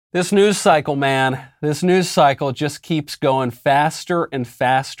This news cycle, man, this news cycle just keeps going faster and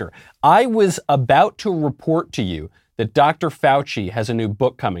faster. I was about to report to you that Dr. Fauci has a new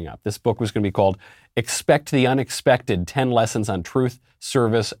book coming up. This book was going to be called Expect the Unexpected, 10 Lessons on Truth,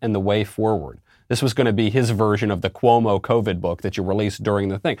 Service, and the Way Forward. This was going to be his version of the Cuomo COVID book that you released during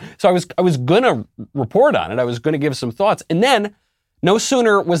the thing. So I was going to report on it. I was going to give some thoughts. And then no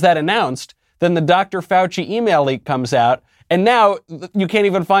sooner was that announced than the Dr. Fauci email leak comes out. And now you can't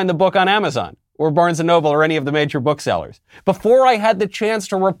even find the book on Amazon or Barnes & Noble or any of the major booksellers. Before I had the chance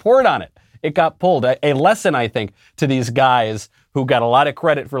to report on it, it got pulled. A lesson, I think, to these guys who got a lot of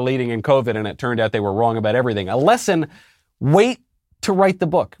credit for leading in COVID, and it turned out they were wrong about everything. A lesson, wait to write the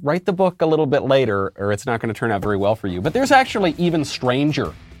book. Write the book a little bit later, or it's not going to turn out very well for you. But there's actually even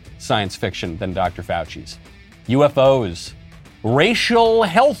stranger science fiction than Dr. Fauci's. UFOs, racial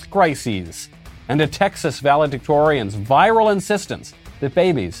health crises, and a Texas valedictorian's viral insistence that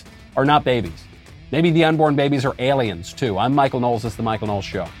babies are not babies. Maybe the unborn babies are aliens, too. I'm Michael Knowles. This is The Michael Knowles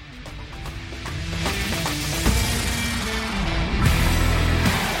Show.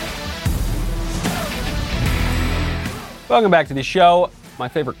 Welcome back to the show. My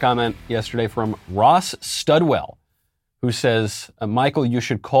favorite comment yesterday from Ross Studwell, who says, Michael, you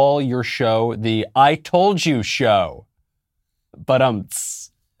should call your show the I Told You Show. But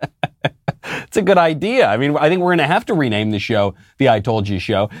it's a good idea. I mean, I think we're going to have to rename the show the I Told You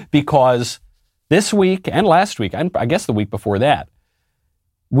Show because this week and last week, and I guess the week before that,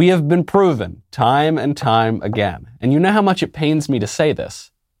 we have been proven time and time again, and you know how much it pains me to say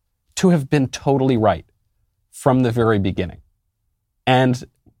this, to have been totally right from the very beginning. And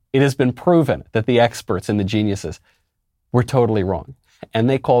it has been proven that the experts and the geniuses were totally wrong. And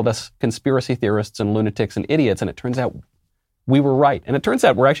they called us conspiracy theorists and lunatics and idiots, and it turns out we were right. And it turns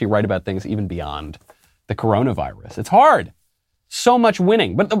out we're actually right about things even beyond the coronavirus. It's hard. So much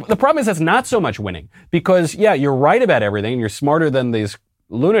winning. But the problem is it's not so much winning because, yeah, you're right about everything. You're smarter than these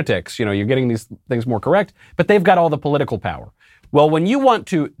lunatics. You know, you're getting these things more correct, but they've got all the political power. Well, when you want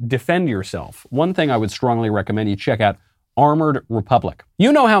to defend yourself, one thing I would strongly recommend you check out Armored Republic.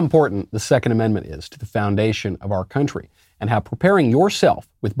 You know how important the Second Amendment is to the foundation of our country and how preparing yourself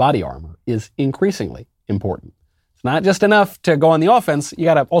with body armor is increasingly important. It's not just enough to go on the offense, you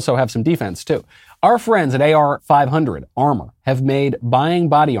got to also have some defense too. Our friends at AR 500 Armor have made buying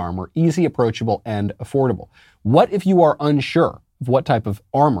body armor easy, approachable, and affordable. What if you are unsure of what type of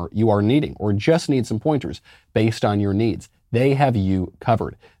armor you are needing or just need some pointers based on your needs? They have you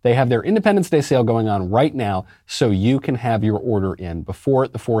covered. They have their Independence Day sale going on right now so you can have your order in before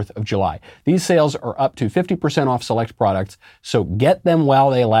the 4th of July. These sales are up to 50% off select products, so get them while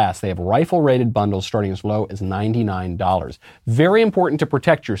they last. They have rifle-rated bundles starting as low as $99. Very important to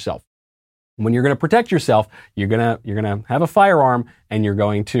protect yourself. When you're going to protect yourself, you're going to have a firearm and you're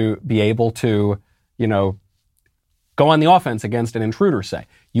going to be able to, go on the offense against an intruder, say.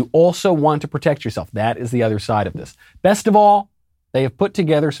 You also want to protect yourself. That is the other side of this. Best of all, they have put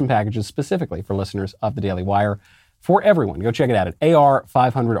together some packages specifically for listeners of the Daily Wire for everyone. Go check it out at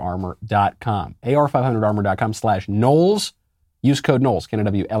ar500armor.com. ar500armor.com/Knowles. Use code Knowles,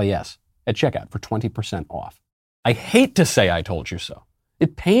 Knowles, at checkout for 20% off. I hate to say I told you so.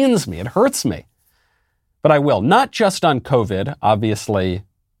 It pains me. It hurts me. But I will. Not just on COVID. Obviously,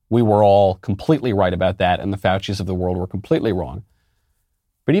 we were all completely right about that, and the Faucis of the world were completely wrong.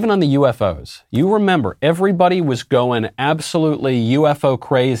 But even on the UFOs, you remember everybody was going absolutely UFO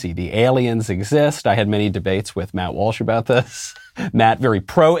crazy. The aliens exist. I had many debates with Matt Walsh about this. Matt, very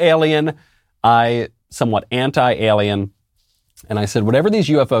pro-alien. I, somewhat anti-alien. And I said, whatever these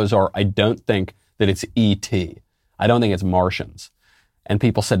UFOs are, I don't think that it's ET. I don't think it's Martians. And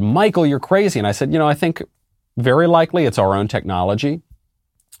people said, Michael, you're crazy. And I said, I think very likely it's our own technology.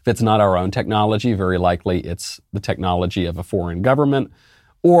 If it's not our own technology, very likely it's the technology of a foreign government,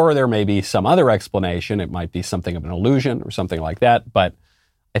 or there may be some other explanation. It might be something of an illusion or something like that. But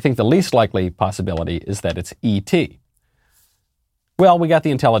I think the least likely possibility is that it's ET. Well, we got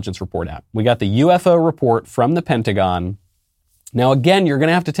the intelligence report out. We got the UFO report from the Pentagon. Now, again, you're going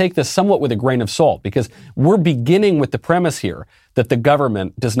to have to take this somewhat with a grain of salt because we're beginning with the premise here that the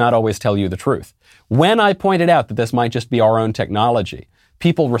government does not always tell you the truth. When I pointed out that this might just be our own technology,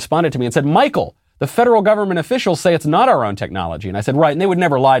 people responded to me and said, Michael, the federal government officials say it's not our own technology. And I said, right, and they would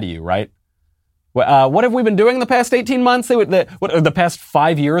never lie to you, right? What have we been doing the past 18 months? The past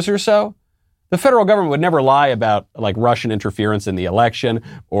 5 years or so? The federal government would never lie about like Russian interference in the election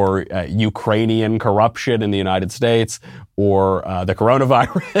or Ukrainian corruption in the United States or the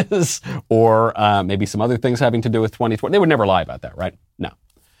coronavirus or maybe some other things having to do with 2020. They would never lie about that, right? No.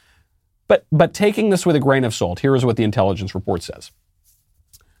 But taking this with a grain of salt, here is what the intelligence report says.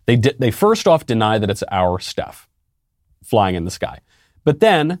 They first off deny that it's our stuff flying in the sky. But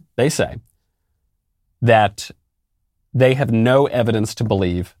then they say that they have no evidence to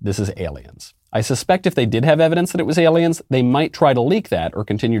believe this is aliens. I suspect if they did have evidence that it was aliens, they might try to leak that or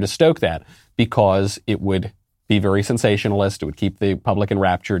continue to stoke that because it would be very sensationalist. It would keep the public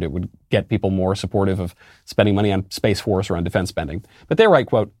enraptured. It would get people more supportive of spending money on Space Force or on defense spending. But they write,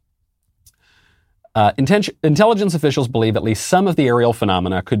 quote, intelligence officials believe at least some of the aerial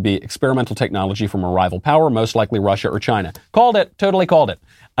phenomena could be experimental technology from a rival power, most likely Russia or China. Called it, totally called it.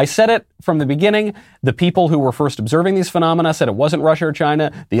 I said it from the beginning. The people who were first observing these phenomena said it wasn't Russia or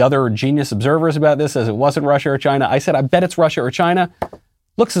China. The other genius observers about this says it wasn't Russia or China. I said, I bet it's Russia or China.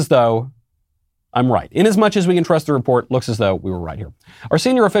 Looks as though I'm right. Inasmuch as we can trust the report, looks as though we were right here. Our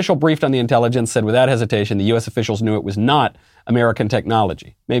senior official briefed on the intelligence said without hesitation the U.S. officials knew it was not American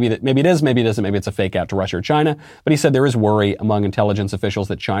technology. Maybe it is, maybe it isn't, maybe it's a fake out to Russia or China. But he said there is worry among intelligence officials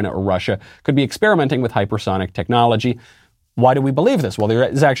that China or Russia could be experimenting with hypersonic technology. Why do we believe this? Well, there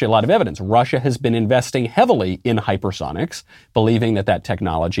is actually a lot of evidence. Russia has been investing heavily in hypersonics, believing that that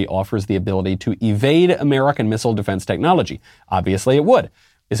technology offers the ability to evade American missile defense technology. Obviously, it would.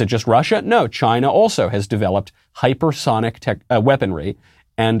 Is it just Russia? No, China also has developed hypersonic weaponry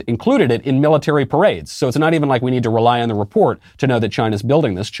and included it in military parades. So it's not even like we need to rely on the report to know that China's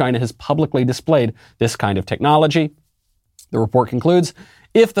building this. China has publicly displayed this kind of technology. The report concludes,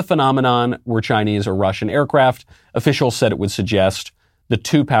 if the phenomenon were Chinese or Russian aircraft, officials said it would suggest the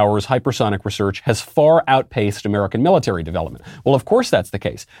two powers' hypersonic research has far outpaced American military development. Well, of course that's the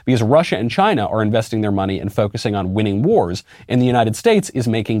case, because Russia and China are investing their money and focusing on winning wars, and the United States is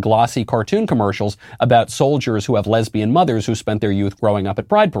making glossy cartoon commercials about soldiers who have lesbian mothers who spent their youth growing up at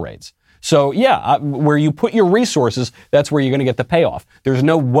pride parades. So yeah, where you put your resources, that's where you're going to get the payoff. There's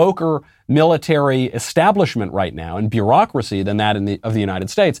no woker military establishment right now and bureaucracy than that of the United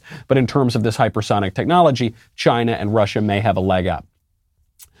States. But in terms of this hypersonic technology, China and Russia may have a leg up.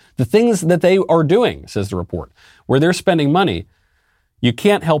 The things that they are doing, says the report, where they're spending money, you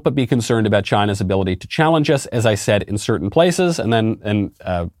can't help but be concerned about China's ability to challenge us, as I said, in certain places. And then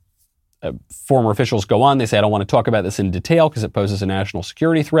former officials go on. They say, I don't want to talk about this in detail because it poses a national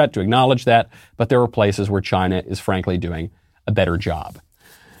security threat, to acknowledge that. But there are places where China is frankly doing a better job.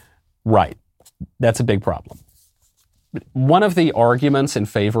 Right. That's a big problem. One of the arguments in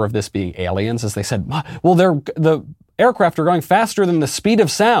favor of this being aliens is they said, well, the aircraft are going faster than the speed of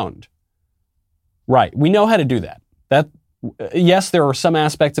sound. Right. We know how to do that. Yes, there are some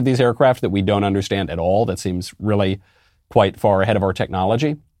aspects of these aircraft that we don't understand at all. That seems really quite far ahead of our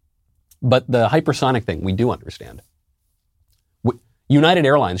technology. But the hypersonic thing, we do understand. United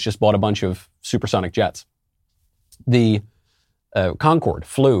Airlines just bought a bunch of supersonic jets. The Concorde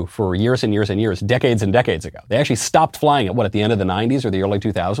flew for years and years and years, decades and decades ago. They actually stopped flying at the end of the 90s or the early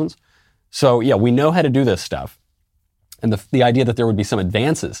 2000s? So yeah, we know how to do this stuff. And the idea that there would be some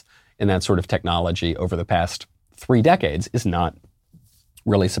advances in that sort of technology over the past 3 decades is not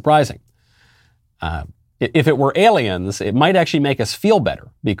really surprising. If it were aliens, it might actually make us feel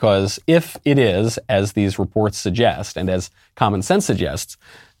better, because if it is, as these reports suggest and as common sense suggests,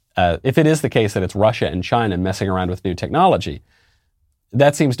 if it is the case that it's Russia and China messing around with new technology,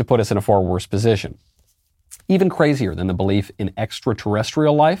 that seems to put us in a far worse position. Even crazier than the belief in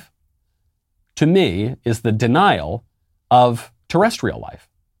extraterrestrial life, to me, is the denial of terrestrial life.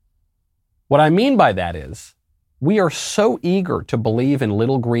 What I mean by that is, we are so eager to believe in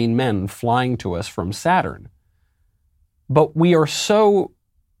little green men flying to us from Saturn, but we are so,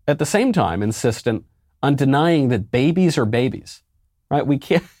 at the same time, insistent on denying that babies are babies, right? We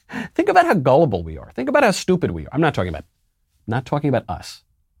can't, think about how gullible we are. Think about how stupid we are. I'm not talking about us,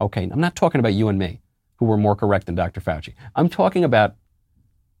 okay? I'm not talking about you and me, who were more correct than Dr. Fauci. I'm talking about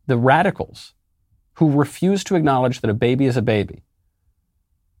the radicals who refuse to acknowledge that a baby is a baby.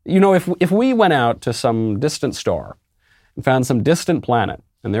 You know, if we went out to some distant star and found some distant planet,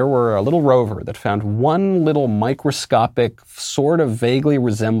 and there were a little rover that found one little microscopic, sort of vaguely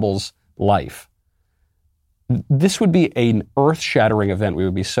resembles life, this would be an earth-shattering event. We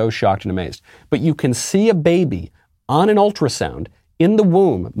would be so shocked and amazed. But you can see a baby on an ultrasound in the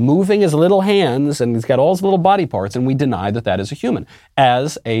womb, moving his little hands, and he's got all his little body parts, and we deny that that is a human,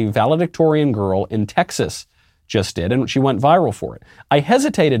 as a valedictorian girl in Texas just did, and she went viral for it. I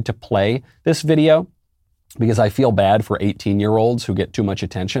hesitated to play this video because I feel bad for 18-year-olds who get too much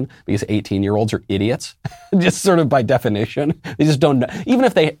attention, because 18-year-olds are idiots, just sort of by definition. They just don't know. Even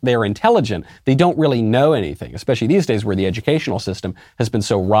if they're intelligent, they don't really know anything, especially these days where the educational system has been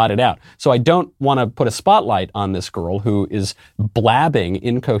so rotted out. So I don't want to put a spotlight on this girl who is blabbing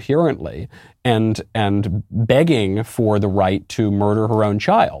incoherently and begging for the right to murder her own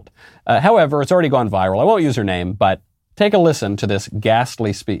child. However, it's already gone viral. I won't use her name, but take a listen to this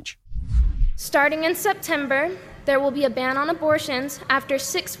ghastly speech. Starting in September, there will be a ban on abortions after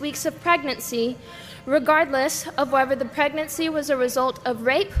 6 weeks of pregnancy, regardless of whether the pregnancy was a result of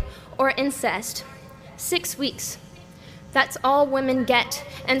rape or incest. 6 weeks. That's all women get.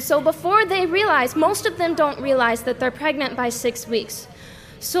 And so before they realize, most of them don't realize that they're pregnant by 6 weeks.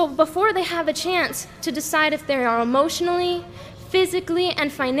 So before they have a chance to decide if they are emotionally, physically,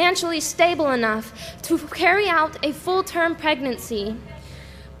 and financially stable enough to carry out a full-term pregnancy,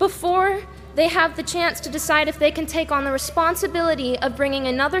 before they have the chance to decide if they can take on the responsibility of bringing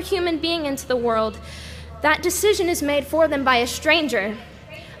another human being into the world, that decision is made for them by a stranger.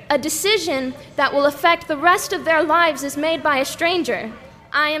 A decision that will affect the rest of their lives is made by a stranger.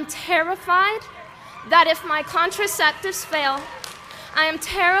 I am terrified that if my contraceptives fail, I am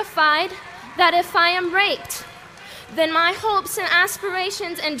terrified that if I am raped, then my hopes and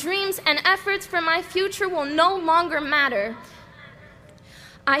aspirations and dreams and efforts for my future will no longer matter.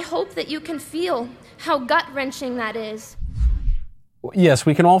 I hope that you can feel how gut-wrenching that is. Yes,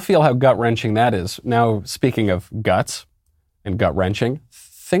 we can all feel how gut-wrenching that is. Now, speaking of guts and gut-wrenching,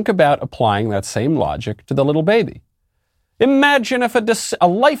 think about applying that same logic to the little baby. Imagine if a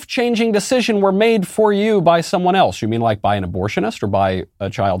life-changing decision were made for you by someone else. You mean like by an abortionist or by a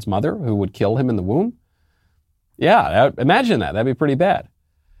child's mother who would kill him in the womb? Yeah, imagine that. That'd be pretty bad.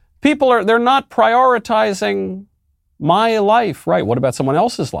 They're not prioritizing my life. Right. What about someone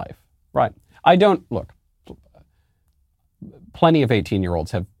else's life? Right. Look, plenty of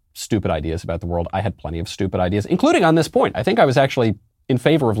 18-year-olds have stupid ideas about the world. I had plenty of stupid ideas, including on this point. I think I was actually in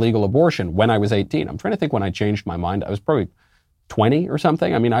favor of legal abortion when I was 18. I'm trying to think when I changed my mind. I was probably 20 or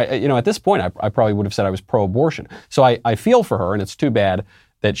something. I mean, at this point, I probably would have said I was pro-abortion. So I feel for her, and it's too bad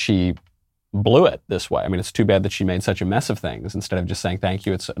that she blew it this way. I mean, it's too bad that she made such a mess of things instead of just saying, thank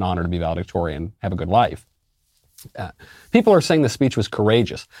you, it's an honor to be valedictorian, have a good life. People are saying the speech was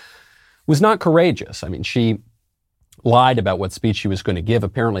courageous. It was not courageous. I mean, she lied about what speech she was going to give.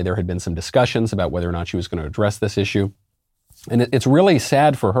 Apparently, there had been some discussions about whether or not she was going to address this issue. And it's really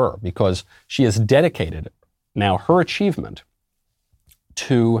sad for her because she has dedicated now her achievement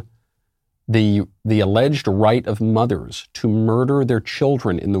to the alleged right of mothers to murder their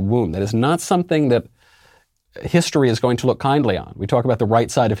children in the womb. That is not something that history is going to look kindly on. We talk about the right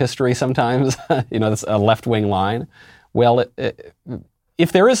side of history sometimes, that's a left-wing line. Well,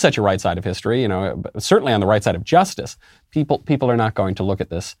 if there is such a right side of history, certainly on the right side of justice, people are not going to look at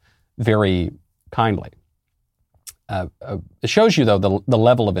this very kindly. It shows you, though, the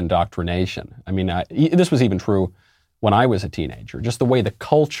level of indoctrination. I mean, this was even true when I was a teenager. Just the way the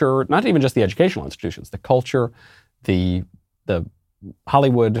culture, not even just the educational institutions, the culture, the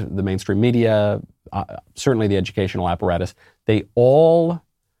Hollywood, the mainstream media, certainly the educational apparatus, they all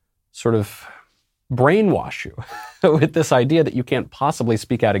sort of brainwash you with this idea that you can't possibly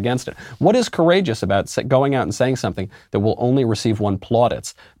speak out against it. What is courageous about going out and saying something that will only receive one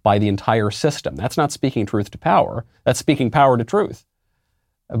plaudits by the entire system? That's not speaking truth to power. That's speaking power to truth.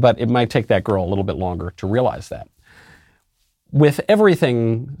 But it might take that girl a little bit longer to realize that. With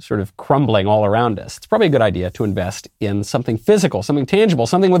everything sort of crumbling all around us, it's probably a good idea to invest in something physical, something tangible,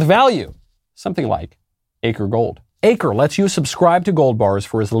 something with value, something like Acre Gold. Acre lets you subscribe to Gold Bars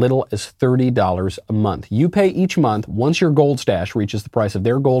for as little as $30 a month. You pay each month. Once your gold stash reaches the price of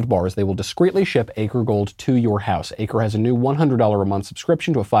their Gold Bars, they will discreetly ship Acre Gold to your house. Acre has a new $100 a month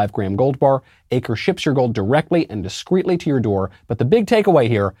subscription to a 5-gram Gold Bar. Acre ships your gold directly and discreetly to your door. But the big takeaway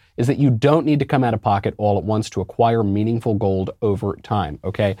here is that you don't need to come out of pocket all at once to acquire meaningful gold over time,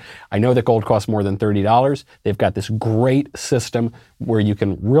 okay? I know that gold costs more than $30. They've got this great system where you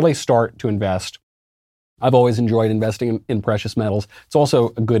can really start to invest. I've always enjoyed investing in precious metals. It's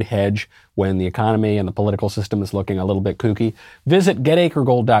also a good hedge when the economy and the political system is looking a little bit kooky. Visit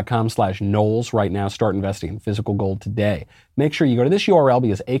getacregold.com/Knowles right now. Start investing in physical gold today. Make sure you go to this URL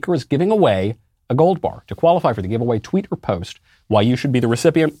because Acre is giving away a gold bar. To qualify for the giveaway, tweet or post why you should be the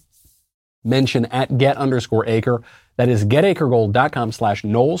recipient. Mention at @get_Acre. That is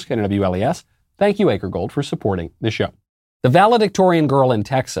getacregold.com/Knowles, Knowles. Thank you, Acre Gold, for supporting the show. The valedictorian girl in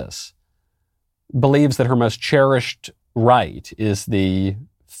Texas believes that her most cherished right is the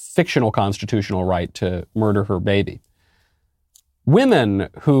fictional constitutional right to murder her baby. Women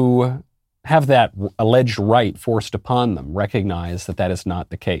who have that alleged right forced upon them recognize that that is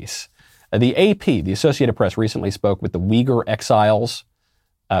not the case. The AP, the Associated Press, recently spoke with the Uyghur exiles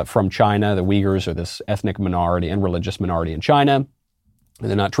from China. The Uyghurs are this ethnic minority and religious minority in China.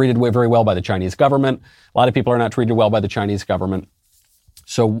 They're not treated very well by the Chinese government. A lot of people are not treated well by the Chinese government.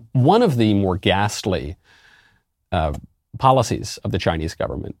 So one of the more ghastly policies of the Chinese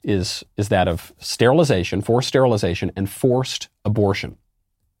government is that of sterilization, forced sterilization, and forced abortion.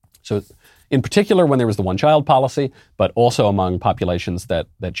 So in particular, when there was the one-child policy, but also among populations that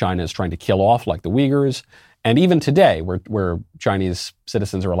China is trying to kill off, like the Uyghurs, and even today, where Chinese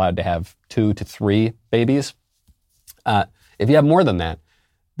citizens are allowed to have 2 to 3 babies. If you have more than that,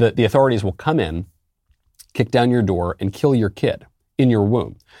 the authorities will come in, kick down your door, and kill your kid in your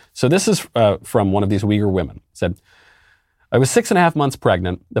womb. So this is from one of these Uyghur women. It said, I was 6.5 months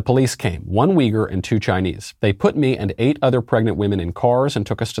pregnant. The police came, 1 Uyghur and 2 Chinese. They put me and 8 other pregnant women in cars and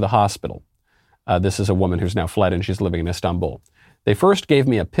took us to the hospital. This is a woman who's now fled and she's living in Istanbul. They first gave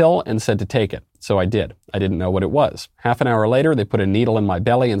me a pill and said to take it. So I did. I didn't know what it was. Half an hour later, they put a needle in my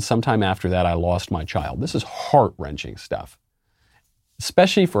belly, and sometime after that, I lost my child. This is heart-wrenching stuff,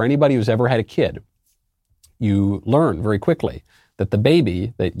 especially for anybody who's ever had a kid. You learn very quickly that the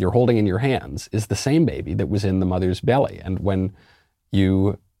baby that you're holding in your hands is the same baby that was in the mother's belly. And when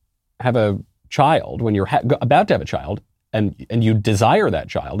you have a child, when you're about to have a child, and you desire that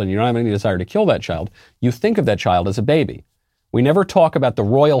child, and you don't have any desire to kill that child, you think of that child as a baby. We never talk about the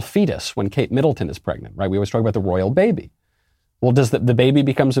royal fetus when Kate Middleton is pregnant, right? We always talk about the royal baby. Well, does the baby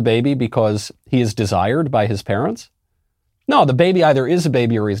becomes a baby because he is desired by his parents? No, the baby either is a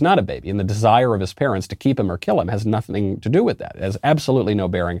baby or he's not a baby, and the desire of his parents to keep him or kill him has nothing to do with that. It has absolutely no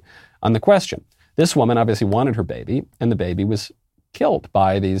bearing on the question. This woman obviously wanted her baby, and the baby was killed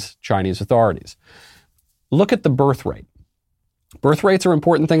by these Chinese authorities. Look at the birth rate. Birth rates are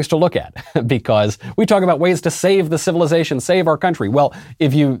important things to look at because we talk about ways to save the civilization, save our country. Well,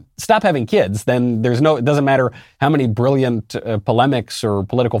 if you stop having kids, then it doesn't matter how many brilliant polemics or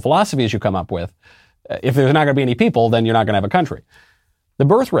political philosophies you come up with. If there's not going to be any people, then you're not going to have a country. The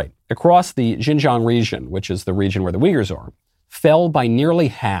birth rate across the Xinjiang region, which is the region where the Uyghurs are, fell by nearly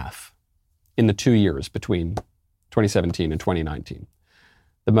half in the 2 years between 2017 and 2019.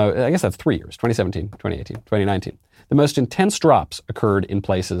 I guess that's 3 years, 2017, 2018, 2019. The most intense drops occurred in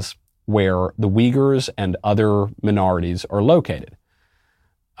places where the Uyghurs and other minorities are located.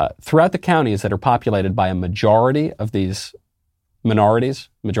 Throughout the counties that are populated by a majority of these minorities,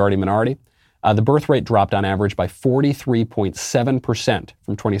 majority-minority, the birth rate dropped on average by 43.7%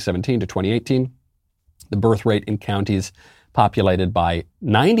 from 2017 to 2018. The birth rate in counties populated by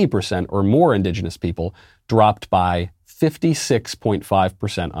 90% or more indigenous people dropped by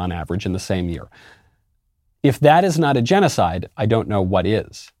 56.5% on average in the same year. If that is not a genocide, I don't know what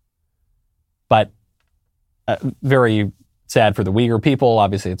is. But very sad for the Uyghur people.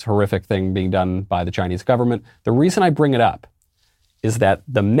 Obviously, it's a horrific thing being done by the Chinese government. The reason I bring it up is that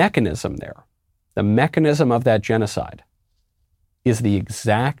the mechanism there, the mechanism of that genocide, is the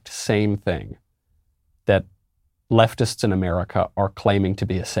exact same thing that leftists in America are claiming to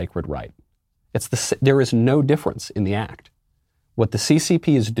be a sacred right. There is no difference in the act. What the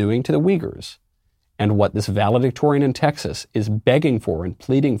CCP is doing to the Uyghurs and what this valedictorian in Texas is begging for and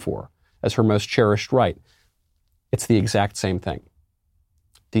pleading for as her most cherished right, it's the exact same thing.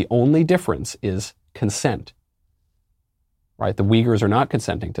 The only difference is consent. Right? The Uyghurs are not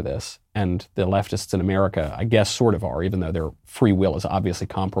consenting to this, and the leftists in America, I guess, sort of are, even though their free will is obviously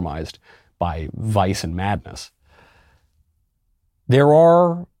compromised by vice and madness. There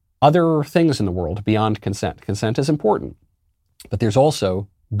are other things in the world beyond consent. Consent is important, but there's also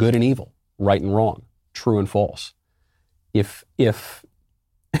good and evil, right and wrong, true and false. If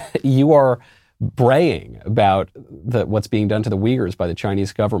you are braying about what's being done to the Uyghurs by the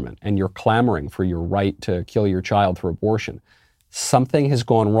Chinese government, and you're clamoring for your right to kill your child through abortion, something has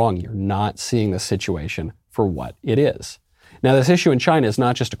gone wrong. You're not seeing the situation for what it is. Now, this issue in China is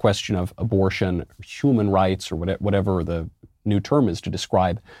not just a question of abortion, or human rights, or whatever the new term is to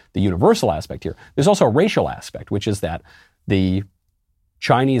describe the universal aspect here. There's also a racial aspect, which is that the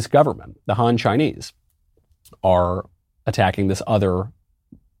Chinese government, the Han Chinese, are attacking this other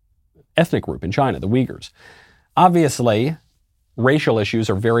ethnic group in China, the Uyghurs. Obviously, racial issues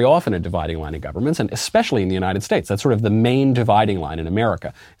are very often a dividing line in governments, and especially in the United States. That's sort of the main dividing line in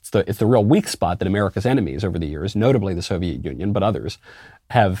America. It's the real weak spot that America's enemies over the years, notably the Soviet Union, but others,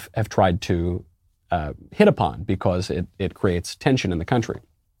 have tried to hit upon because it creates tension in the country.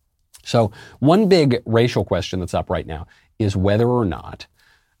 So one big racial question that's up right now is whether or not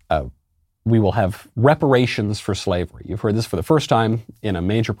we will have reparations for slavery. You've heard this for the first time in a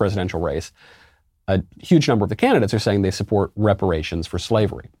major presidential race. A huge number of the candidates are saying they support reparations for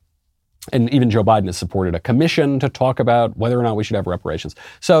slavery. And even Joe Biden has supported a commission to talk about whether or not we should have reparations.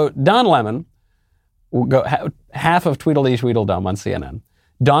 So Don Lemon, half of Tweedledee Tweedledum on CNN,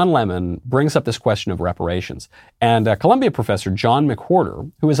 Don Lemon brings up this question of reparations. And Columbia professor John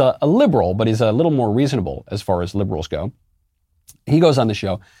McWhorter, who is a liberal, but he's a little more reasonable as far as liberals go, he goes on the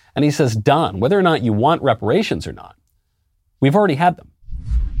show and he says, Don, whether or not you want reparations or not, we've already had them.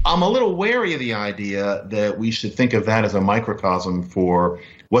 I'm a little wary of the idea that we should think of that as a microcosm for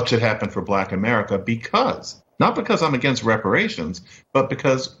what should happen for Black America, not because I'm against reparations, but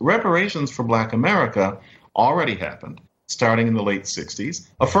because reparations for Black America already happened starting in the late 60s.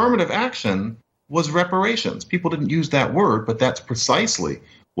 Affirmative action was reparations. People didn't use that word, but that's precisely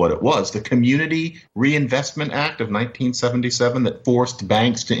what it was. The Community Reinvestment Act of 1977 that forced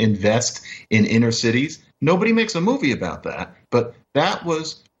banks to invest in inner cities. Nobody makes a movie about that, but that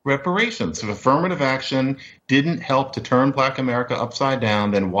was reparations. If affirmative action didn't help to turn Black America upside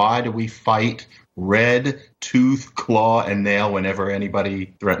down, then why do we fight red tooth, claw, and nail whenever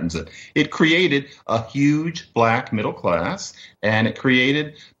anybody threatens it? It created a huge Black middle class, and it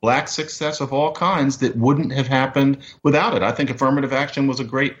created Black success of all kinds that wouldn't have happened without it. I think affirmative action was a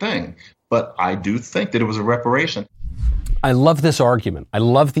great thing, but I do think that it was a reparation. I love this argument. I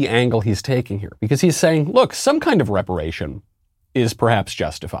love the angle he's taking here, because he's saying, look, some kind of reparation is perhaps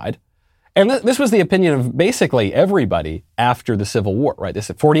justified. And this was the opinion of basically everybody after the Civil War, right? They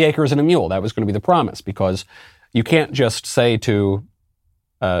said 40 acres and a mule. That was going to be the promise, because you can't just say to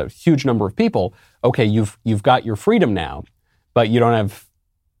a huge number of people, okay, you've got your freedom now, but you don't have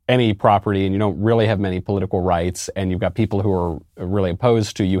any property and you don't really have many political rights, and you've got people who are really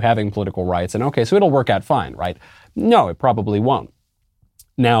opposed to you having political rights, and okay, so it'll work out fine, right? No, it probably won't.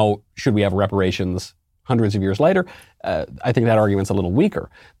 Now, should we have reparations hundreds of years later? I think that argument's a little weaker.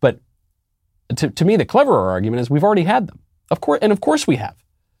 But to me, the cleverer argument is we've already had them. Of course we have.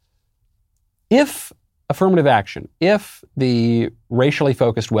 If affirmative action, if the racially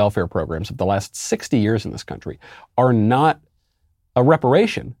focused welfare programs of the last 60 years in this country are not a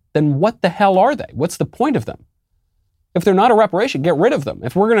reparation, then what the hell are they? What's the point of them? If they're not a reparation, get rid of them.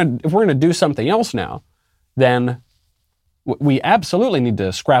 If we're gonna do something else now, then we absolutely need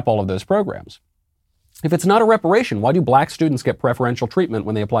to scrap all of those programs. If it's not a reparation, why do Black students get preferential treatment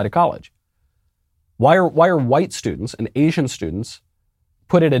when they apply to college? Why are white students and Asian students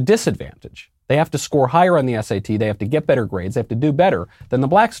put at a disadvantage? They have to score higher on the SAT, they have to get better grades, they have to do better than the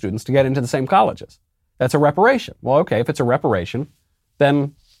Black students to get into the same colleges. That's a reparation. Well, okay, if it's a reparation,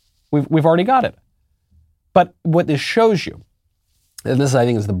 then we've already got it. But what this shows you, and this I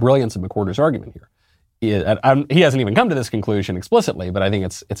think is the brilliance of McWhorter's argument here, he hasn't even come to this conclusion explicitly, but I think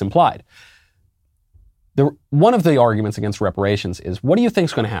it's implied. One of the arguments against reparations is, what do you think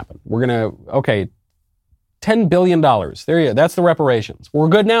is going to happen? We're going to, okay, $10 billion. There you go. That's the reparations. We're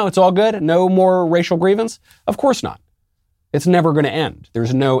good now. It's all good. No more racial grievance. Of course not. It's never going to end.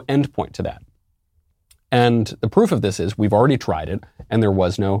 There's no end point to that. And the proof of this is we've already tried it, and there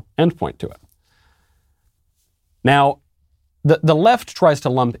was no end point to it. Now, the left tries to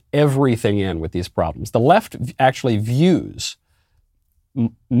lump everything in with these problems. The left actually views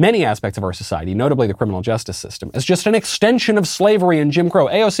many aspects of our society, notably the criminal justice system, as just an extension of slavery and Jim Crow.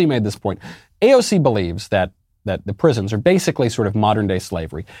 AOC made this point. AOC believes that the prisons are basically sort of modern-day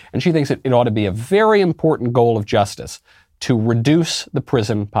slavery, and she thinks it ought to be a very important goal of justice to reduce the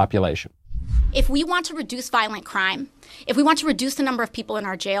prison population. If we want to reduce violent crime, if we want to reduce the number of people in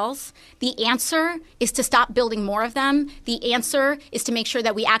our jails, the answer is to stop building more of them. The answer is to make sure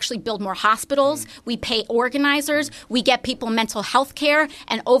that we actually build more hospitals, we pay organizers, we get people mental health care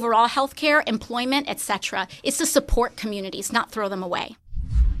and overall health care, employment, etc. It's to support communities, not throw them away.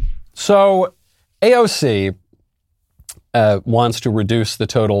 So AOC wants to reduce the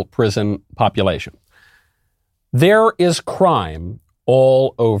total prison population. There is crime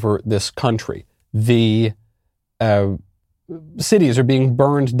all over this country. The cities are being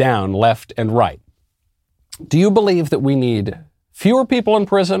burned down left and right. Do you believe that we need fewer people in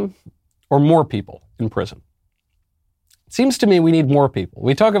prison or more people in prison? It seems to me we need more people.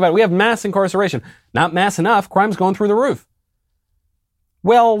 We have mass incarceration. Not mass enough. Crime's going through the roof.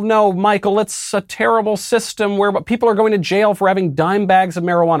 Well, no, Michael, it's a terrible system where people are going to jail for having dime bags of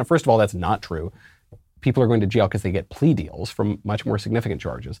marijuana. First of all, that's not true. People are going to jail because they get plea deals from much more significant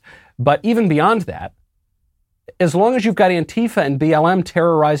charges. But even beyond that, as long as you've got Antifa and BLM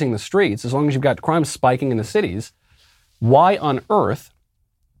terrorizing the streets, as long as you've got crime spiking in the cities, why on earth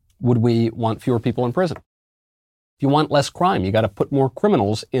would we want fewer people in prison? If you want less crime, you got to put more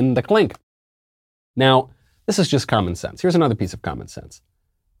criminals in the clink. Now, this is just common sense. Here's another piece of common sense.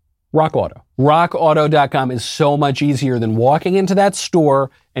 Rock Auto. RockAuto.com is so much easier than walking into that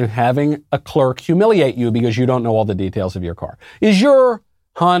store and having a clerk humiliate you because you don't know all the details of your car. Is your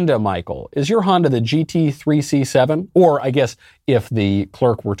Honda, Michael. Is your Honda the GT3C7? Or I guess if the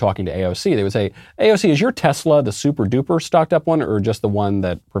clerk were talking to AOC, they would say, AOC, is your Tesla the super duper stocked up one or just the one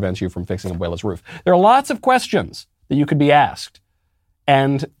that prevents you from fixing Abuela's roof? There are lots of questions that you could be asked.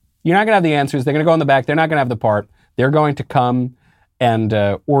 And you're not going to have the answers. They're going to go in the back. They're not going to have the part. They're going to come and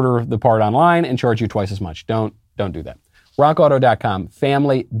order the part online and charge you twice as much. Don't do that. RockAuto.com,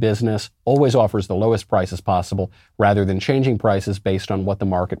 family business, always offers the lowest prices possible rather than changing prices based on what the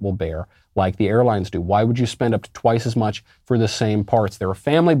market will bear, like the airlines do. Why would you spend up to twice as much for the same parts? They're a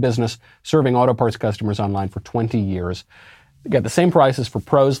family business serving auto parts customers online for 20 years. They get the same prices for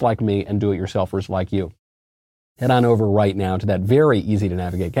pros like me and do-it-yourselfers like you. Head on over right now to that very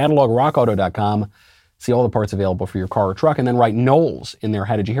easy-to-navigate catalog, RockAuto.com. See all the parts available for your car or truck, and then write Knowles in their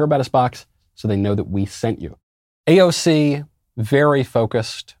How Did You Hear About Us box so they know that we sent you. AOC, very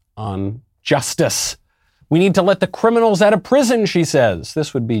focused on justice. We need to let the criminals out of prison, she says.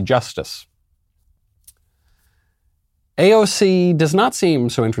 This would be justice. AOC does not seem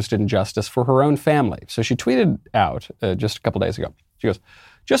so interested in justice for her own family. So she tweeted out just a couple days ago. She goes,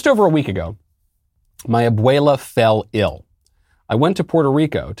 just over a week ago, my abuela fell ill. I went to Puerto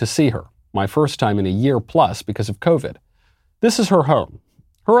Rico to see her, my first time in a year plus because of COVID. This is her home.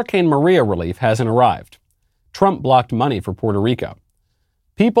 Hurricane Maria relief hasn't arrived. Trump blocked money for Puerto Rico.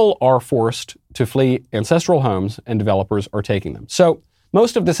 People are forced to flee ancestral homes and developers are taking them. So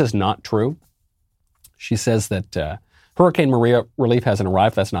most of this is not true. She says that Hurricane Maria relief hasn't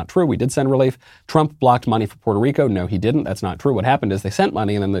arrived. That's not true. We did send relief. Trump blocked money for Puerto Rico. No, he didn't. That's not true. What happened is they sent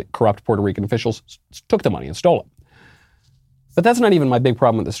money and then the corrupt Puerto Rican officials took the money and stole it. But that's not even my big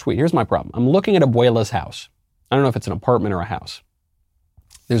problem with this tweet. Here's my problem. I'm looking at Abuela's house. I don't know if it's an apartment or a house.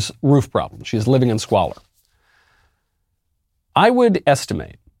 There's roof problems. She's living in squalor. I would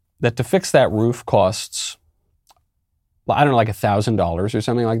estimate that to fix that roof costs, I don't know, like $1,000 or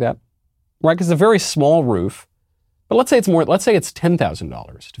something like that, right? Because it's a very small roof. But let's say it's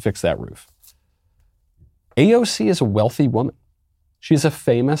 $10,000 to fix that roof. AOC is a wealthy woman. She's a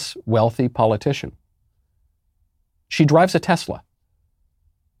famous, wealthy politician. She drives a Tesla.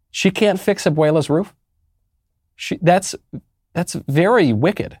 She can't fix Abuela's roof. That's very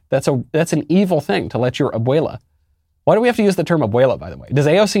wicked. That's an evil thing to let your abuela. Why do we have to use the term abuela, by the way? Does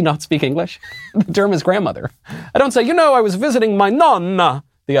AOC not speak English? The term is grandmother. I don't say, I was visiting my nonna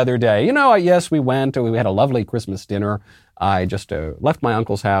the other day. Yes, we went. We had a lovely Christmas dinner. I just left my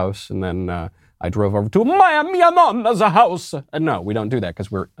uncle's house, and then I drove over to mia nonna's house. No, we don't do that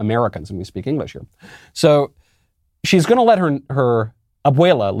because we're Americans and we speak English here. So she's going to let her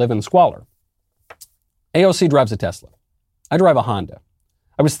abuela live in squalor. AOC drives a Tesla. I drive a Honda.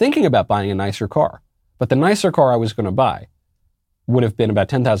 I was thinking about buying a nicer car. But the nicer car I was going to buy would have been about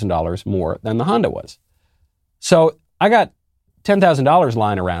 $10,000 more than the Honda was. So I got $10,000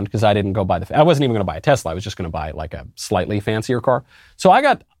 lying around because I didn't go buy I wasn't even going to buy a Tesla. I was just going to buy like a slightly fancier car. So I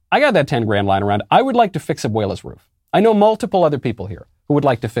got that 10 grand lying around. I would like to fix Abuela's roof. I know multiple other people here who would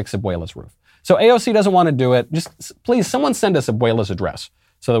like to fix Abuela's roof. So AOC doesn't want to do it. Just please, someone send us Abuela's address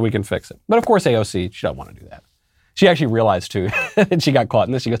so that we can fix it. But of course, AOC, she doesn't want to do that. She actually realized, too, and she got caught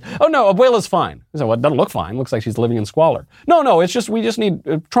in this. She goes, oh, no, Abuela's fine. I said, well, it doesn't look fine. It looks like she's living in squalor. No, we just need,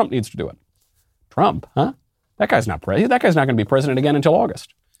 Trump needs to do it. Trump, huh? That guy's not going to be president again until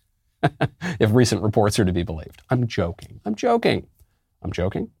August, if recent reports are to be believed. I'm joking.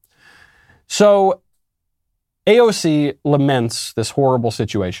 So AOC laments this horrible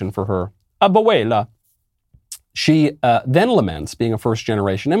situation for her abuela. She then laments being a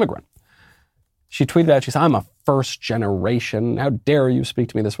first-generation immigrant. She tweeted out, she said, I'm a first generation. How dare you speak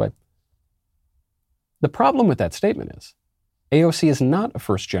to me this way? The problem with that statement is AOC is not a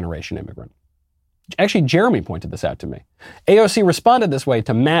first generation immigrant. Actually, Jeremy pointed this out to me. AOC responded this way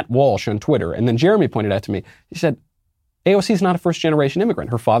to Matt Walsh on Twitter, and then Jeremy pointed out to me, he said, AOC is not a first generation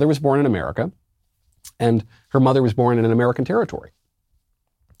immigrant. Her father was born in America, and her mother was born in an American territory.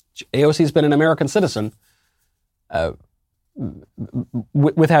 AOC's been an American citizen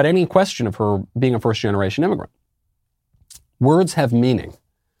without any question of her being a first-generation immigrant. Words have meaning.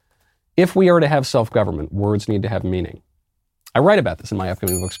 If we are to have self-government, words need to have meaning. I write about this in my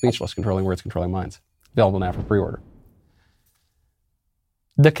upcoming book, Speechless, Controlling Words, Controlling Minds, available now for pre-order.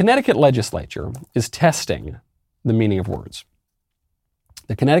 The Connecticut legislature is testing the meaning of words.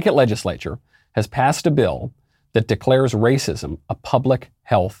 The Connecticut legislature has passed a bill that declares racism a public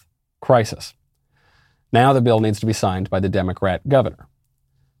health crisis. Now the bill needs to be signed by the Democrat governor.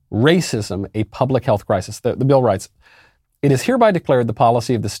 Racism, a public health crisis. The bill writes, it is hereby declared the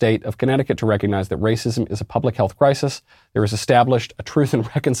policy of the state of Connecticut to recognize that racism is a public health crisis. There is established a Truth and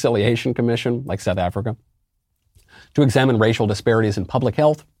Reconciliation Commission, like South Africa, to examine racial disparities in public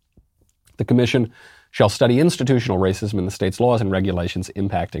health. The commission shall study institutional racism in the state's laws and regulations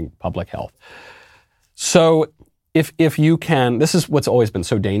impacting public health. So if you can, this is what's always been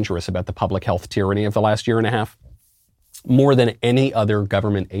so dangerous about the public health tyranny of the last year and a half. More than any other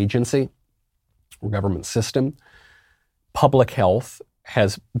government agency or government system, public health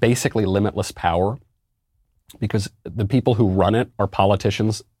has basically limitless power because the people who run it are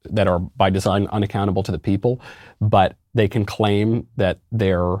politicians that are by design unaccountable to the people, but they can claim that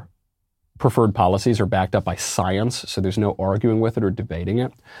their preferred policies are backed up by science, so there's no arguing with it or debating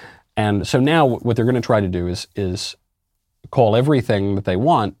it. And so now what they're going to try to do is call everything that they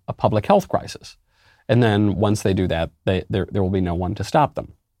want a public health crisis. And then once they do that, there will be no one to stop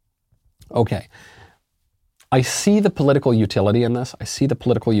them. Okay. I see the political utility in this. I see the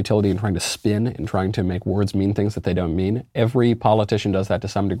political utility in trying to spin and trying to make words mean things that they don't mean. Every politician does that to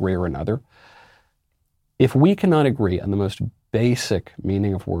some degree or another. If we cannot agree on the most basic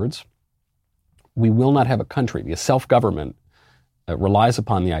meaning of words, we will not have a country. Because self-government relies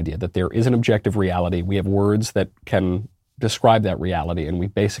upon the idea that there is an objective reality. We have words that can describe that reality, and we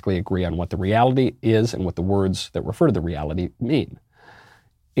basically agree on what the reality is and what the words that refer to the reality mean.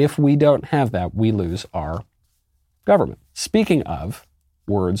 If we don't have that, we lose our government. Speaking of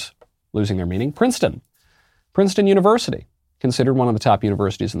words losing their meaning, Princeton University, considered one of the top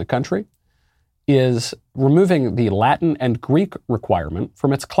universities in the country, is removing the Latin and Greek requirement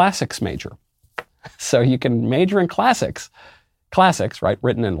from its classics major. So you can major in classics, right,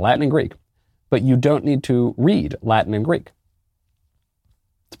 written in Latin and Greek, but you don't need to read Latin and Greek.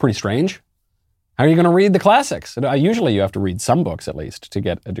 It's pretty strange. How are you going to read the classics? Usually you have to read some books at least to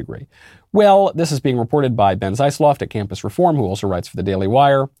get a degree. Well, this is being reported by Ben Zeisloft at Campus Reform, who also writes for the Daily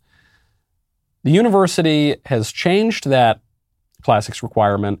Wire. The university has changed that classics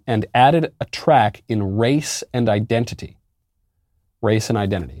requirement and added a track in race and identity. Race and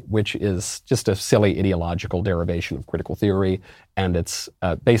identity, which is just a silly ideological derivation of critical theory, and it's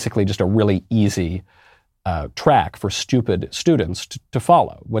basically just a really easy track for stupid students to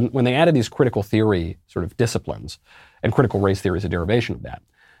follow. When they added these critical theory sort of disciplines, and critical race theory is a derivation of that,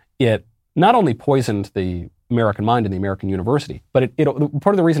 it not only poisoned the American mind in the American university, but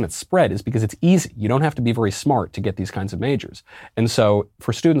part of the reason it spread is because it's easy. You don't have to be very smart to get these kinds of majors. And so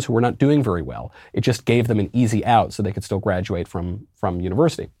for students who were not doing very well, it just gave them an easy out so they could still graduate from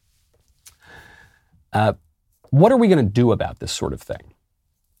university. What are we going to do about this sort of thing?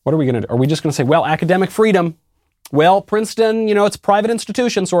 What are we going to do? Are we just going to say, well, academic freedom, well, Princeton, it's a private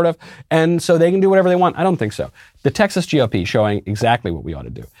institution sort of, and so they can do whatever they want? I don't think so. The Texas GOP showing exactly what we ought to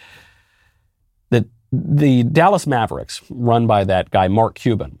do. The Dallas Mavericks, run by that guy Mark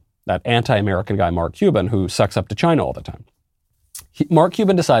Cuban, that anti-American guy Mark Cuban, who sucks up to China all the time. Mark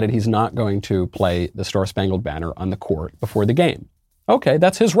Cuban decided he's not going to play the Star-Spangled Banner on the court before the game. Okay,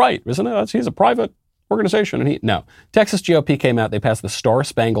 that's his right, isn't it? He's a private organization. And no. Texas GOP came out, they passed the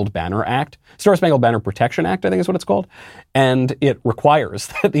Star-Spangled Banner Act, Star-Spangled Banner Protection Act, I think is what it's called. And it requires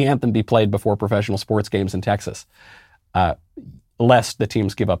that the anthem be played before professional sports games in Texas, lest the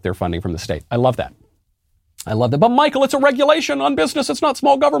teams give up their funding from the state. I love that. But Michael, it's a regulation on business. It's not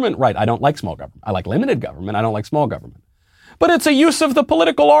small government. Right. I don't like small government. I like limited government. I don't like small government. But it's a use of the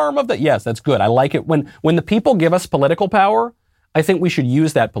political arm of the, yes, that's good. I like it. When the people give us political power, I think we should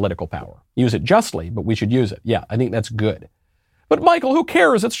use that political power. Use it justly, but we should use it. Yeah, I think that's good. But Michael, who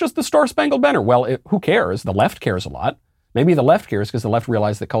cares? It's just the Star-Spangled Banner. Well, who cares? The left cares a lot. Maybe the left cares because the left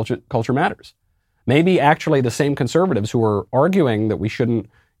realized that culture matters. Maybe actually the same conservatives who are arguing that we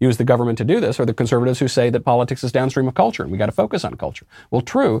shouldn't use the government to do this are the conservatives who say that politics is downstream of culture and we got to focus on culture. Well,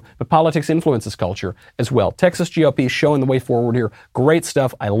 true, but politics influences culture as well. Texas GOP is showing the way forward here. Great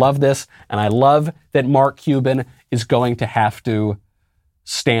stuff. I love this. And I love that Mark Cuban is going to have to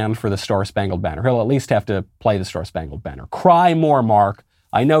stand for the Star-Spangled Banner. He'll at least have to play the Star-Spangled Banner. Cry more, Mark.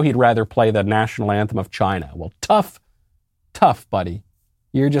 I know he'd rather play the national anthem of China. Well, tough, buddy.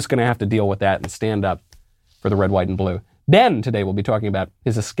 You're just going to have to deal with that and stand up for the red, white, and blue. Ben today will be talking about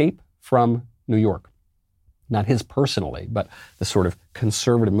his escape from New York. Not his personally, but the sort of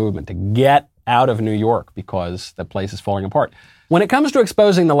conservative movement to get out of New York because the place is falling apart. When it comes to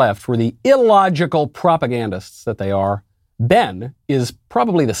exposing the left for the illogical propagandists that they are, Ben is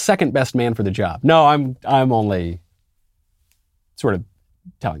probably the second best man for the job. No, I'm only sort of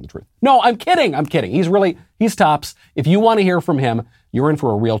telling the truth. No, I'm kidding. He's tops. If you want to hear from him, you're in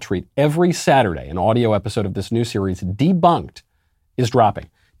for a real treat. Every Saturday, an audio episode of this new series, Debunked, is dropping.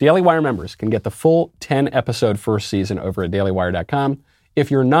 Daily Wire members can get the full 10-episode first season over at dailywire.com.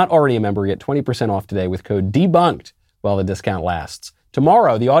 If you're not already a member, get 20% off today with code DEBUNKED while the discount lasts.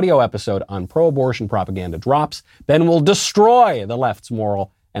 Tomorrow, the audio episode on pro-abortion propaganda drops. Ben will destroy the left's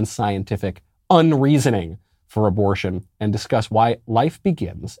moral and scientific unreasoning for abortion and discuss why life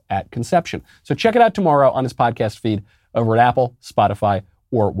begins at conception. So check it out tomorrow on his podcast feed over at Apple, Spotify,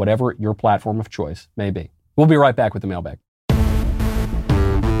 or whatever your platform of choice may be. We'll be right back with the mailbag.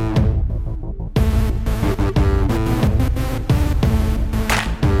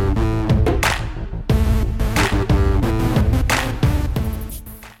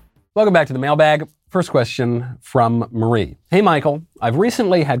 Welcome back to the mailbag. First question from Marie. Hey, Michael. I've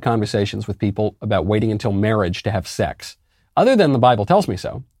recently had conversations with people about waiting until marriage to have sex. Other than the Bible tells me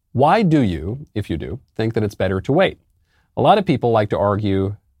so, why do you, if you do, think that it's better to wait? A lot of people like to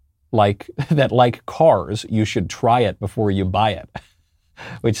argue like cars, you should try it before you buy it,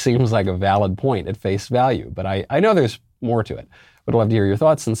 which seems like a valid point at face value. But I know there's more to it. Would love to hear your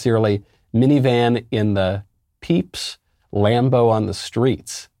thoughts. Sincerely, minivan in the peeps, Lambo on the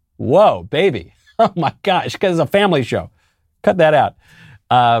streets. Whoa, baby. Oh my gosh, because it's a family show. Cut that out.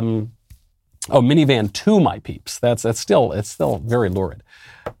 Minivan to my peeps. It's still very lurid.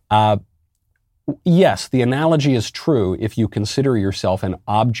 Yes, the analogy is true if you consider yourself an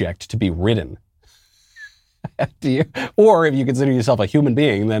object to be ridden. Or if you consider yourself a human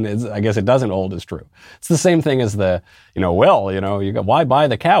being, then I guess it doesn't hold as true. It's the same thing as why buy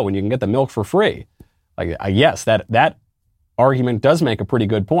the cow when you can get the milk for free? Yes, that argument does make a pretty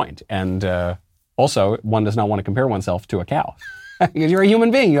good point. And also, one does not want to compare oneself to a cow. Because you're a human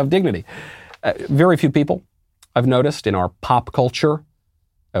being, you have dignity. Very few people, I've noticed, in our pop culture,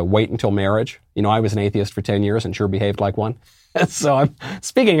 wait until marriage. I was an atheist for 10 years and sure behaved like one. So I'm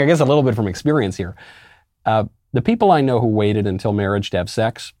speaking, I guess, a little bit from experience here. The people I know who waited until marriage to have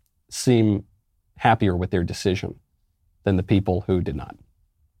sex seem happier with their decision than the people who did not.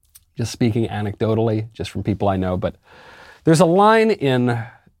 Just speaking anecdotally, just from people I know, but there's a line in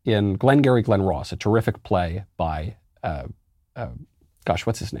Glengarry Glen Ross, a terrific play by,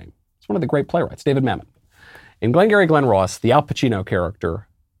 what's his name? It's one of the great playwrights, David Mamet. In Glengarry Glen Ross, the Al Pacino character,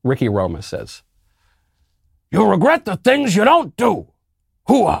 Ricky Roma, says, "You regret the things you don't do.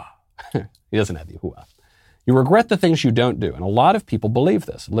 Hoo-ah." He doesn't have the hoo-ah. You regret the things you don't do. And a lot of people believe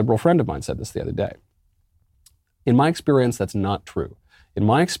this. A liberal friend of mine said this the other day. In my experience, that's not true. In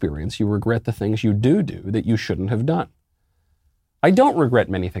my experience, you regret the things you do that you shouldn't have done. I don't regret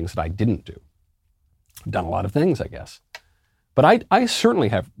many things that I didn't do. I've done a lot of things, I guess. But I certainly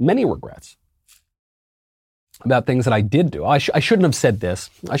have many regrets about things that I did do. I shouldn't have said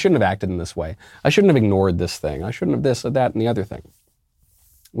this. I shouldn't have acted in this way. I shouldn't have ignored this thing. I shouldn't have this or that and the other thing.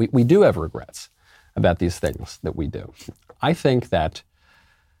 We do have regrets about these things that we do. I think that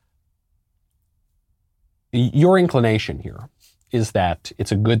your inclination here is that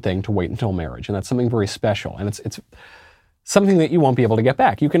it's a good thing to wait until marriage, and that's something very special, and it's something that you won't be able to get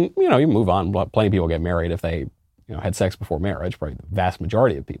back. You can, you move on. Plenty of people get married if they, had sex before marriage, probably the vast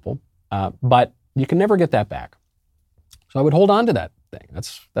majority of people. But you can never get that back. So I would hold on to that thing.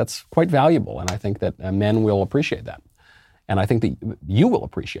 That's quite valuable, and I think that men will appreciate that. And I think that you will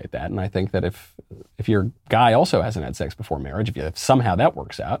appreciate that. And I think that if your guy also hasn't had sex before marriage, if somehow that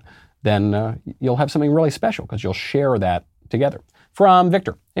works out, then you'll have something really special because you'll share that together. From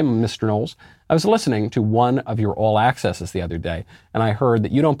Victor. Hey, Mr. Knowles. I was listening to one of your All Accesses the other day, and I heard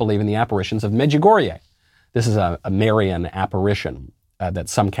that you don't believe in the apparitions of Medjugorje. This is a Marian apparition that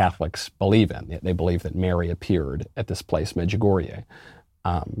some Catholics believe in. They believe that Mary appeared at this place, Medjugorje.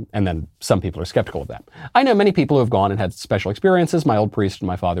 And then some people are skeptical of that. I know many people who have gone and had special experiences. My old priest and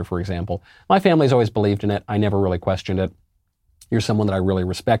my father, for example. My family's always believed in it. I never really questioned it. You're someone that I really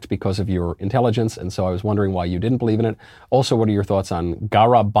respect because of your intelligence, and so I was wondering why you didn't believe in it. Also, what are your thoughts on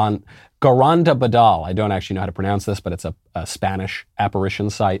Garanda Badal? I don't actually know how to pronounce this, but it's a Spanish apparition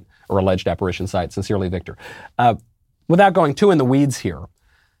site, or alleged apparition site. Sincerely, Victor. Without going too in the weeds here,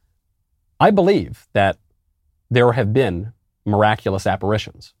 I believe that there have been miraculous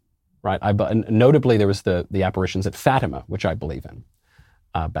apparitions, right? Notably, there was the apparitions at Fatima, which I believe in,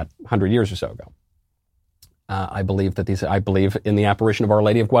 about 100 years or so ago. I believe in the apparition of Our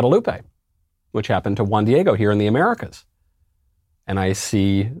Lady of Guadalupe, which happened to Juan Diego here in the Americas. And I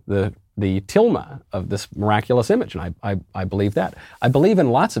see the tilma of this miraculous image, and I believe that. I believe in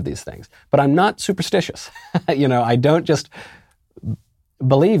lots of these things, but I'm not superstitious. I don't just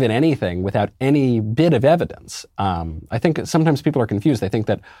believe in anything without any bit of evidence. I think sometimes people are confused. They think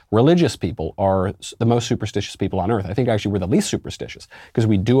that religious people are the most superstitious people on earth. I think actually we're the least superstitious because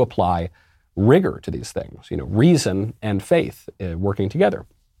we do apply rigor to these things, reason and faith working together.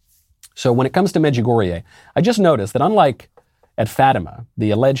 So when it comes to Medjugorje, I just noticed that unlike at Fatima,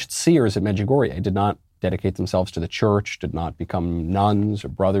 the alleged seers at Medjugorje did not dedicate themselves to the church, did not become nuns or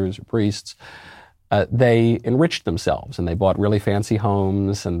brothers or priests. They enriched themselves, and they bought really fancy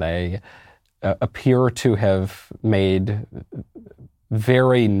homes, and they appear to have made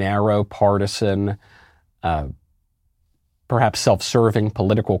very narrow, partisan, perhaps self-serving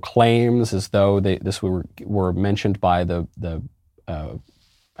political claims, as though this were mentioned by the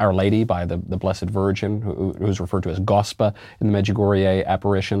Our Lady, by the Blessed Virgin, who's referred to as Gospa in the Medjugorje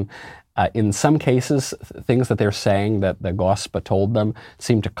apparition. In some cases, things that they're saying that the Gospa told them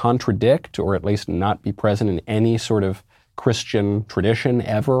seem to contradict, or at least not be present in any sort of Christian tradition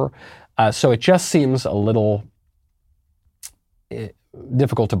ever. So it just seems a little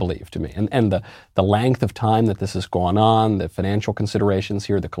difficult to believe to me. And the length of time that this has gone on, the financial considerations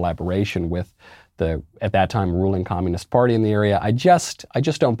here, the collaboration with the, at that time, ruling Communist Party in the area, I just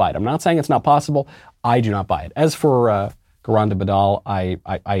don't buy it. I'm not saying it's not possible. I do not buy it. As for Garanda Badal,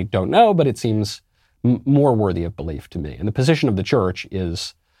 I don't know, but it seems more worthy of belief to me. And the position of the church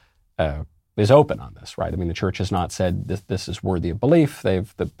is open on this, right? I mean, the church has not said this is worthy of belief.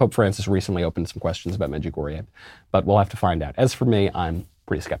 The Pope Francis recently opened some questions about Medjugorje, but we'll have to find out. As for me, I'm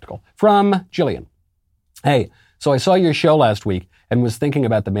pretty skeptical. From Jillian. Hey, so I saw your show last week and was thinking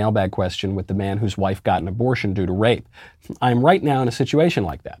about the mailbag question with the man whose wife got an abortion due to rape. I'm right now in a situation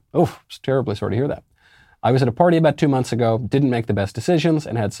like that. Oh, it's terribly sorry to hear that. I was at a party about 2 months ago, didn't make the best decisions,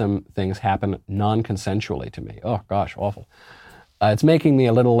 and had some things happen non-consensually to me. Oh, gosh, awful. It's making me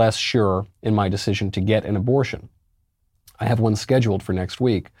a little less sure in my decision to get an abortion. I have one scheduled for next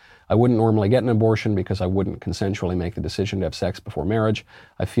week. I wouldn't normally get an abortion because I wouldn't consensually make the decision to have sex before marriage.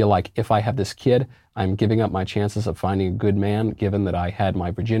 I feel like if I have this kid, I'm giving up my chances of finding a good man, given that I had my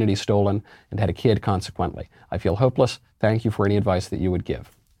virginity stolen and had a kid consequently. I feel hopeless. Thank you for any advice that you would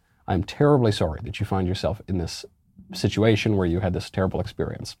give. I'm terribly sorry that you find yourself in this situation where you had this terrible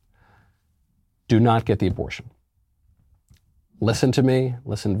experience. Do not get the abortion. Listen to me.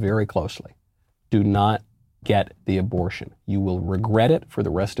 Listen very closely. Do not get the abortion. You will regret it for the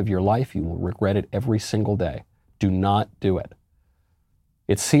rest of your life. You will regret it every single day. Do not do it.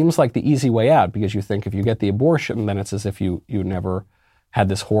 It seems like the easy way out because you think if you get the abortion, then it's as if you never had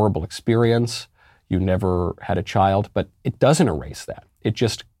this horrible experience. You never had a child, but it doesn't erase that. It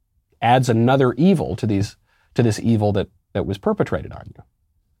just adds another evil to this evil that was perpetrated on you.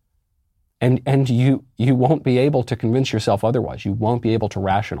 And you won't be able to convince yourself otherwise. You won't be able to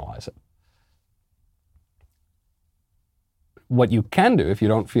rationalize it. What you can do if you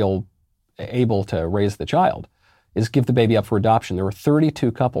don't feel able to raise the child is give the baby up for adoption. There are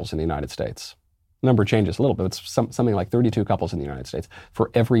 32 couples in the United States. The number changes a little bit. It's something like 32 couples in the United States for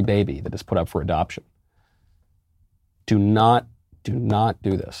every baby that is put up for adoption. Do not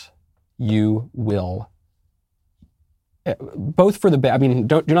do this. You will, both for the,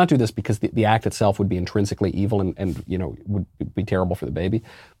 do not do this because the act itself would be intrinsically evil and would be terrible for the baby.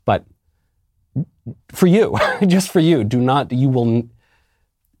 But for you, just for you,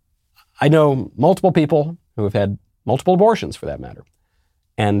 I know multiple people who have had multiple abortions for that matter,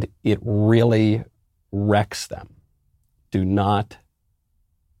 and it really wrecks them. Do not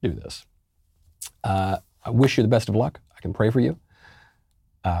do this. I wish you the best of luck. I can pray for you.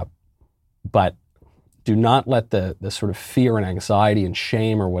 But do not let the sort of fear and anxiety and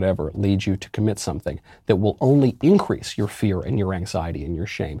shame or whatever lead you to commit something that will only increase your fear and your anxiety and your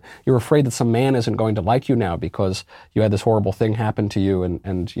shame. You're afraid that some man isn't going to like you now because you had this horrible thing happen to you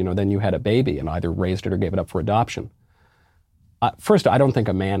and then you had a baby and either raised it or gave it up for adoption. First, I don't think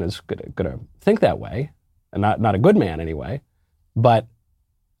a man is going to think that way, and not a good man anyway. But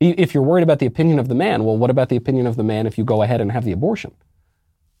if you're worried about the opinion of the man, well, what about the opinion of the man if you go ahead and have the abortion?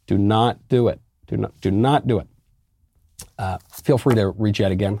 Do not do it. Do not do it. Feel free to reach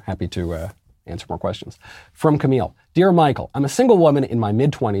out again. Happy to answer more questions. From Camille. Dear Michael, I'm a single woman in my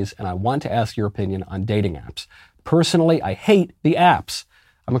mid-20s and I want to ask your opinion on dating apps. Personally, I hate the apps.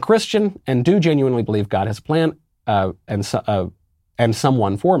 I'm a Christian and do genuinely believe God has a plan and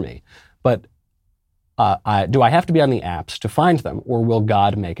someone for me. But do I have to be on the apps to find them, or will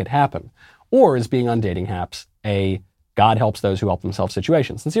God make it happen? Or is being on dating apps a God helps those who help themselves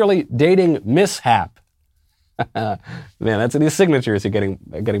situation? Sincerely, dating mishap. Man, that's these signatures are getting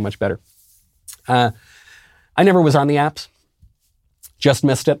much better. I never was on the apps. Just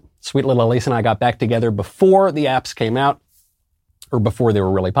missed it. Sweet little Elise and I got back together before the apps came out, or before they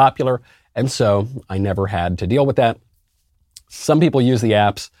were really popular, and so I never had to deal with that. Some people use the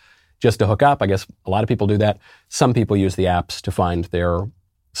apps just to hook up. I guess a lot of people do that. Some people use the apps to find their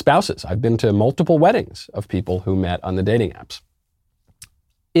spouses. I've been to multiple weddings of people who met on the dating apps.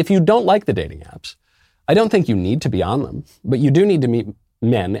 If you don't like the dating apps, I don't think you need to be on them, but you do need to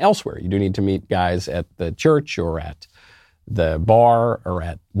men elsewhere. You do need to meet guys at the church or at the bar or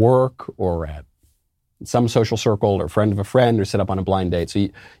at work or at some social circle or friend of a friend or set up on a blind date. So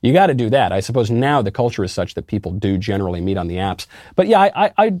you got to do that. I suppose now the culture is such that people do generally meet on the apps. But yeah,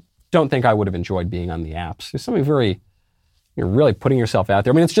 I don't think I would have enjoyed being on the apps. There's something you're really putting yourself out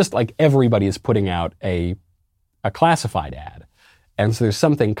there. I mean, it's just like everybody is putting out a classified ad. And so there's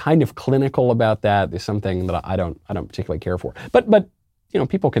something kind of clinical about that. There's something that I don't particularly care for. But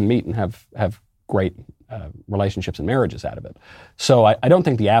people can meet and have great relationships and marriages out of it. So I don't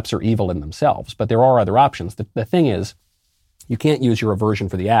think the apps are evil in themselves, but there are other options. The thing is, you can't use your aversion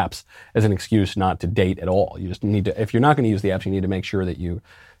for the apps as an excuse not to date at all. You just need to, if you're not going to use the apps, you need to make sure that you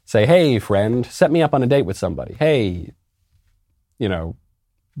say, hey, friend, set me up on a date with somebody. Hey,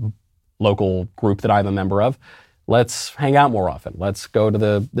 local group that I'm a member of, let's hang out more often. Let's go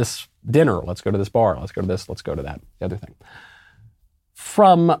to this dinner. Let's go to this bar. Let's go to this. Let's go to that. The other thing.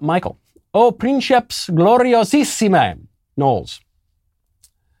 From Michael. O princeps gloriosissime, Knowles.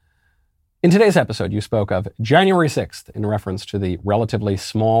 In today's episode, you spoke of January 6th in reference to the relatively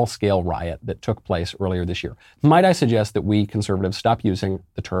small-scale riot that took place earlier this year. Might I suggest that we conservatives stop using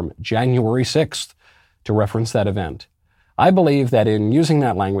the term January 6th to reference that event? I believe that in using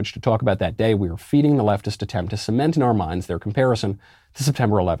that language to talk about that day, we are feeding the leftist attempt to cement in our minds their comparison to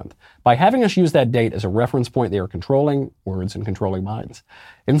September 11th. By having us use that date as a reference point, they are controlling words and controlling minds.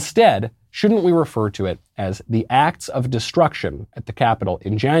 Instead, shouldn't we refer to it as the acts of destruction at the Capitol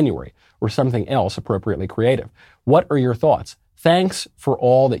in January, or something else appropriately creative? What are your thoughts? Thanks for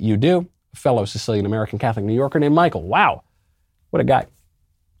all that you do. A fellow Sicilian-American Catholic New Yorker named Michael. Wow, what a guy.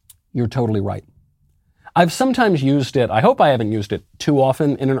 You're totally right. I've sometimes used it, I hope I haven't used it too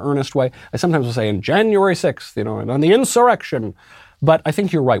often in an earnest way. I sometimes will say in January 6th, and on the insurrection. But I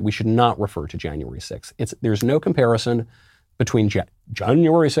think you're right, we should not refer to January 6th. There's no comparison between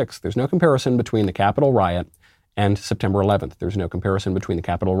January 6th. There's no comparison between the Capitol riot and September 11th. There's no comparison between the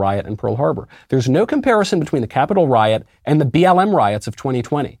Capitol riot and Pearl Harbor. There's no comparison between the Capitol riot and the BLM riots of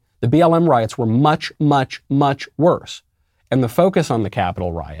 2020. The BLM riots were much, much, much worse. And the focus on the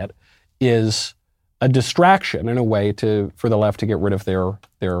Capitol riot is a distraction in a way for the left to get rid of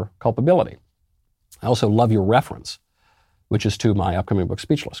their culpability. I also love your reference, which is to my upcoming book,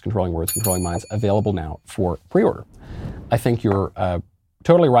 Speechless, Controlling Words, Controlling Minds, available now for pre-order. I think you're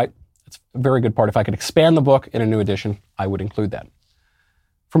totally right. It's a very good part. If I could expand the book in a new edition, I would include that.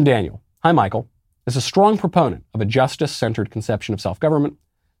 From Daniel. Hi, Michael. As a strong proponent of a justice-centered conception of self-government,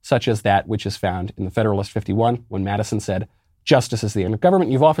 such as that which is found in the Federalist 51, when Madison said, justice is the end of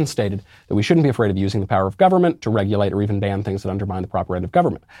government, you've often stated that we shouldn't be afraid of using the power of government to regulate or even ban things that undermine the proper end of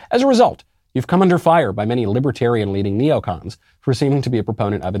government. As a result, you've come under fire by many libertarian-leading neocons for seeming to be a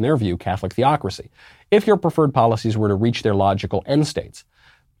proponent of, in their view, Catholic theocracy. If your preferred policies were to reach their logical end states,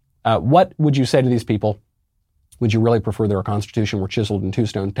 what would you say to these people? Would you really prefer that our Constitution were chiseled in 2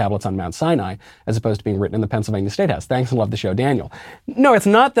 stone tablets on Mount Sinai as opposed to being written in the Pennsylvania State House? Thanks and love the show, Daniel. No, it's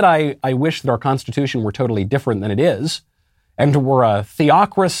not that I wish that our Constitution were totally different than it is, and we're a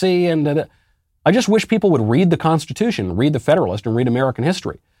theocracy, and I just wish people would read the Constitution, read the Federalist, and read American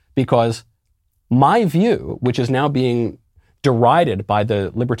history. Because my view, which is now being derided by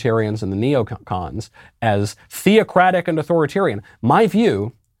the libertarians and the neocons as theocratic and authoritarian, my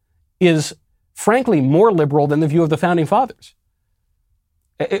view is frankly more liberal than the view of the Founding Fathers.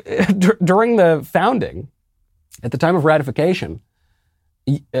 During the founding, at the time of ratification,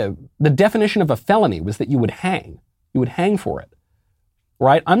 the definition of a felony was that you would hang. You would hang for it,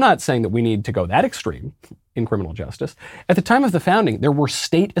 right? I'm not saying that we need to go that extreme in criminal justice. At the time of the founding, there were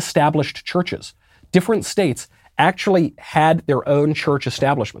state-established churches. Different states actually had their own church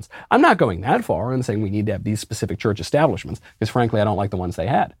establishments. I'm not going that far and saying we need to have these specific church establishments, because frankly, I don't like the ones they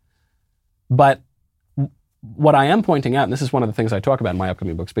had. But what I am pointing out, and this is one of the things I talk about in my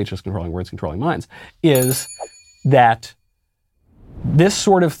upcoming book, Speechless, Controlling Words, Controlling Minds, is that this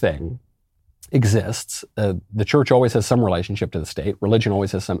sort of thing exists. The church always has some relationship to the state. Religion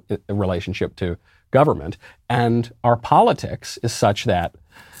always has some relationship to government. And our politics is such that,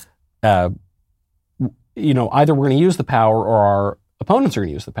 either we're going to use the power or our opponents are going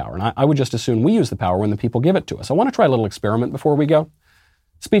to use the power. And I would just as soon we use the power when the people give it to us. I want to try a little experiment before we go.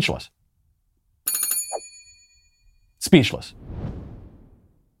 Speechless. Speechless.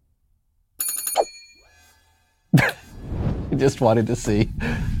 I just wanted to see.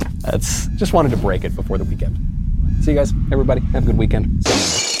 Just wanted to break it before the weekend. See you guys, everybody. Have a good weekend. See you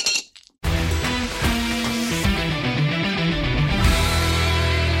Monday.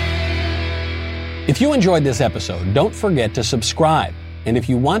 If you enjoyed this episode, don't forget to subscribe. And if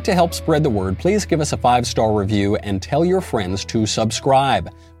you want to help spread the word, please give us a 5-star review and tell your friends to subscribe.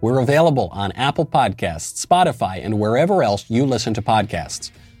 We're available on Apple Podcasts, Spotify, and wherever else you listen to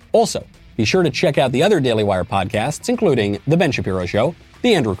podcasts. Also, be sure to check out the other Daily Wire podcasts, including The Ben Shapiro Show,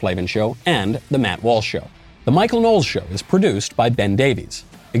 The Andrew Klavan Show, and The Matt Walsh Show. The Michael Knowles Show is produced by Ben Davies.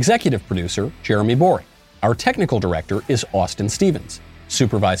 Executive producer, Jeremy Boring. Our technical director is Austin Stevens.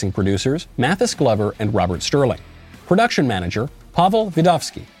 Supervising producers, Mathis Glover and Robert Sterling. Production manager, Pavel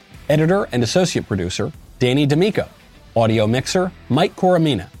Vidovsky. Editor and associate producer, Danny D'Amico. Audio mixer, Mike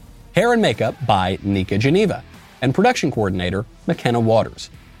Coromina. Hair and makeup by Nika Geneva. And production coordinator, McKenna Waters.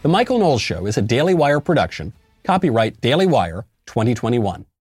 The Michael Knowles Show is a Daily Wire production. Copyright Daily Wire 2021.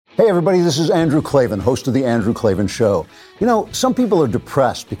 Hey everybody, this is Andrew Klavan, host of The Andrew Klavan Show. You know, some people are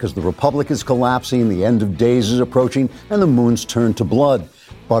depressed because the republic is collapsing, the end of days is approaching, and the moon's turned to blood.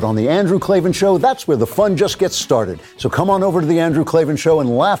 But on The Andrew Klavan Show, that's where the fun just gets started. So come on over to The Andrew Klavan Show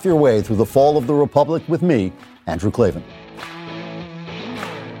and laugh your way through the fall of the republic with me, Andrew Klavan.